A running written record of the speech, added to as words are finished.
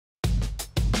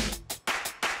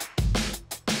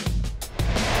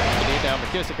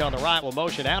McKissick on the right will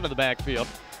motion out of the backfield.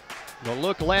 They'll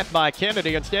look left by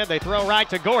Kennedy. Instead, they throw right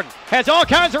to Gordon. Has all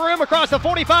kinds of room across the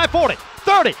 45-40,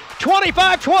 30,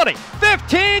 25-20,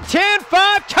 15, 10,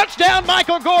 5. Touchdown,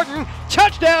 Michael Gordon.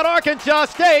 Touchdown, Arkansas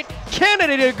State.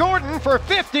 Kennedy to Gordon for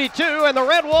 52, and the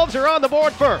Red Wolves are on the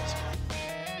board first.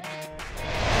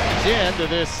 It's into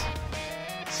this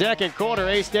second quarter.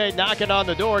 A-State knocking on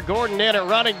the door. Gordon in at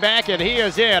running back, and he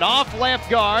is in. Off left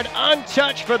guard,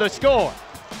 untouched for the score.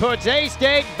 Puts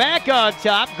A-State back on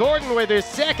top. Gordon with his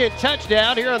second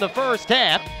touchdown here in the first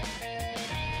half.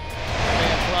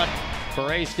 Man front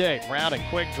for A-State. Browning,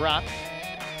 quick drop.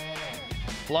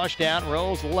 Flush down,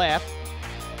 rolls left.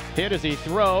 Hit as he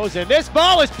throws, and this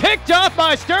ball is picked off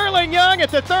by Sterling Young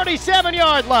at the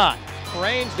 37-yard line.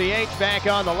 Rains the H-back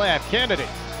on the left. Kennedy.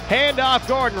 Handoff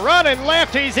Gordon, running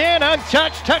left, he's in,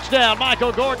 untouched, touchdown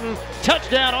Michael Gordon,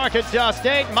 touchdown Arkansas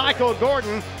State. Michael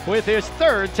Gordon with his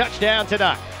third touchdown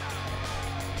tonight.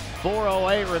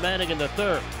 4:08 remaining in the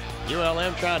third.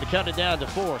 ULM trying to cut it down to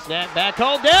 4. Snap back,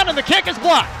 hold down, and the kick is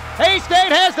blocked.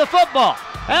 A-State has the football.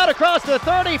 Out across the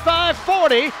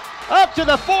 35-40, up to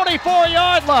the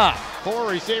 44-yard line. 4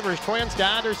 receivers, twins to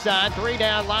either side, 3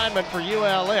 down linemen for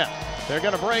ULM. They're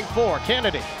going to bring 4.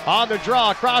 Kennedy on the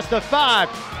draw across the 5.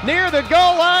 Near the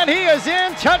goal line, he is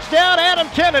in. Touchdown, Adam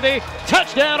Kennedy.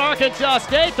 Touchdown, Arkansas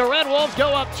State. The Red Wolves go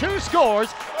up 2 scores.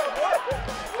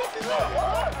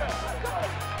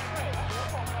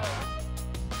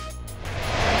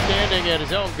 Standing at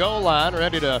his own goal line,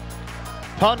 ready to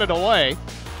punt it away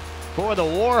for the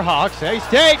Warhawks.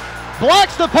 A-State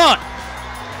blocks the punt.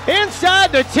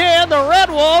 Inside the 10, the Red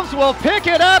Wolves will pick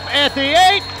it up at the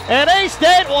 8, and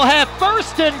A-State will have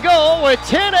first and goal with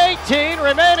 10:18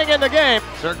 remaining in the game.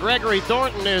 Sir Gregory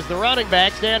Thornton is the running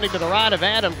back, standing to the right of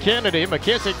Adam Kennedy.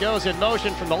 McKissick goes in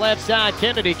motion from the left side.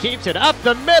 Kennedy keeps it up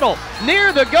the middle,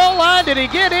 near the goal line. Did he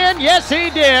get in? Yes,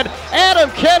 he did. Adam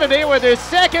Kennedy with his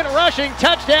second rushing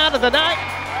touchdown of the night.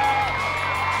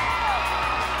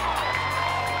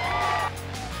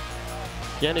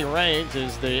 Kenny Raines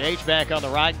is the H-back on the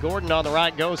right. Gordon on the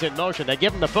right goes in motion. They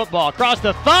give him the football across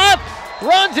the 5.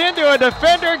 Runs into a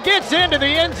defender, gets into the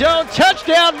end zone.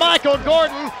 Touchdown, Michael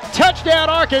Gordon. Touchdown,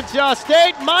 Arkansas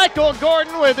State. Michael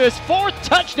Gordon with his 4th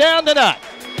touchdown tonight.